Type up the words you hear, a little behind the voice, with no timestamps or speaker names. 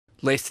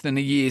Less than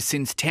a year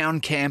since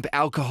town camp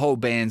alcohol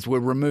bans were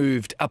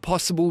removed, a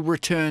possible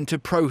return to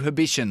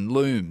prohibition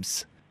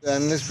looms.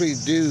 Unless we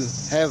do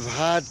have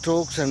hard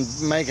talks and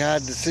make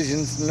hard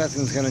decisions,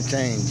 nothing's going to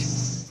change.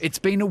 It's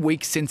been a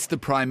week since the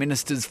Prime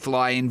Minister's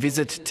fly-in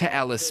visit to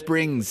Alice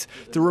Springs.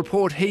 The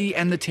report he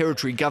and the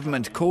Territory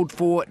Government called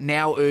for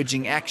now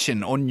urging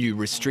action on new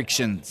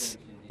restrictions.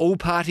 All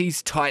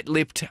parties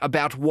tight-lipped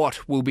about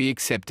what will be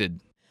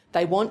accepted.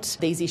 They want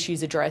these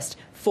issues addressed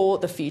for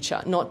the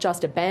future, not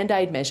just a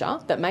band-aid measure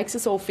that makes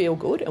us all feel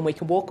good and we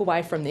can walk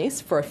away from this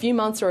for a few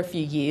months or a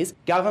few years.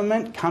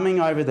 Government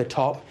coming over the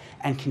top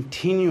and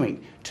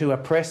continuing to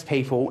oppress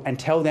people and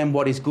tell them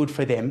what is good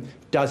for them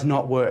does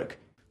not work.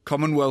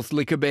 Commonwealth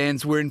liquor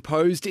bans were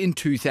imposed in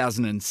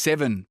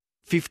 2007.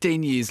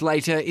 15 years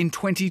later, in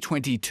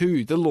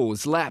 2022, the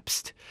laws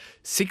lapsed.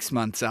 6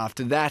 months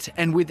after that,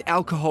 and with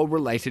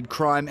alcohol-related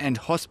crime and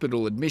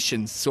hospital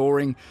admissions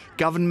soaring,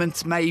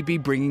 governments may be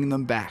bringing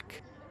them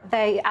back.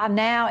 They are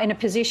now in a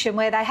position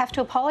where they have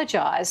to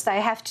apologise. They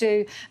have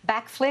to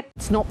backflip.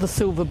 It's not the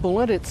silver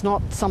bullet. It's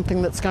not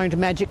something that's going to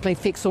magically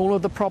fix all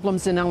of the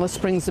problems in Alice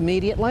Springs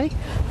immediately.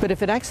 But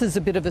if it acts as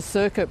a bit of a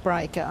circuit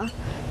breaker,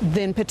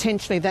 then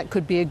potentially that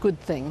could be a good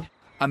thing.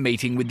 A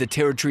meeting with the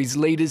Territory's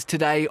leaders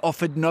today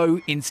offered no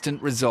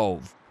instant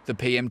resolve. The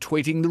PM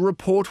tweeting the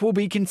report will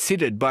be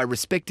considered by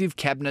respective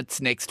cabinets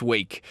next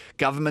week.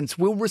 Governments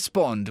will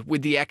respond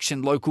with the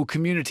action local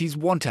communities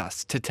want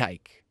us to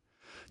take.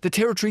 The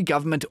Territory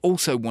Government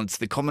also wants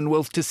the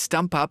Commonwealth to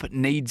stump up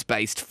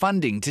needs-based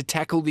funding to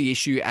tackle the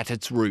issue at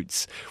its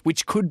roots,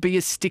 which could be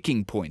a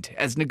sticking point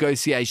as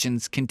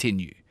negotiations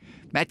continue.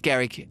 Matt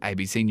Garrick,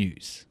 ABC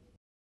News.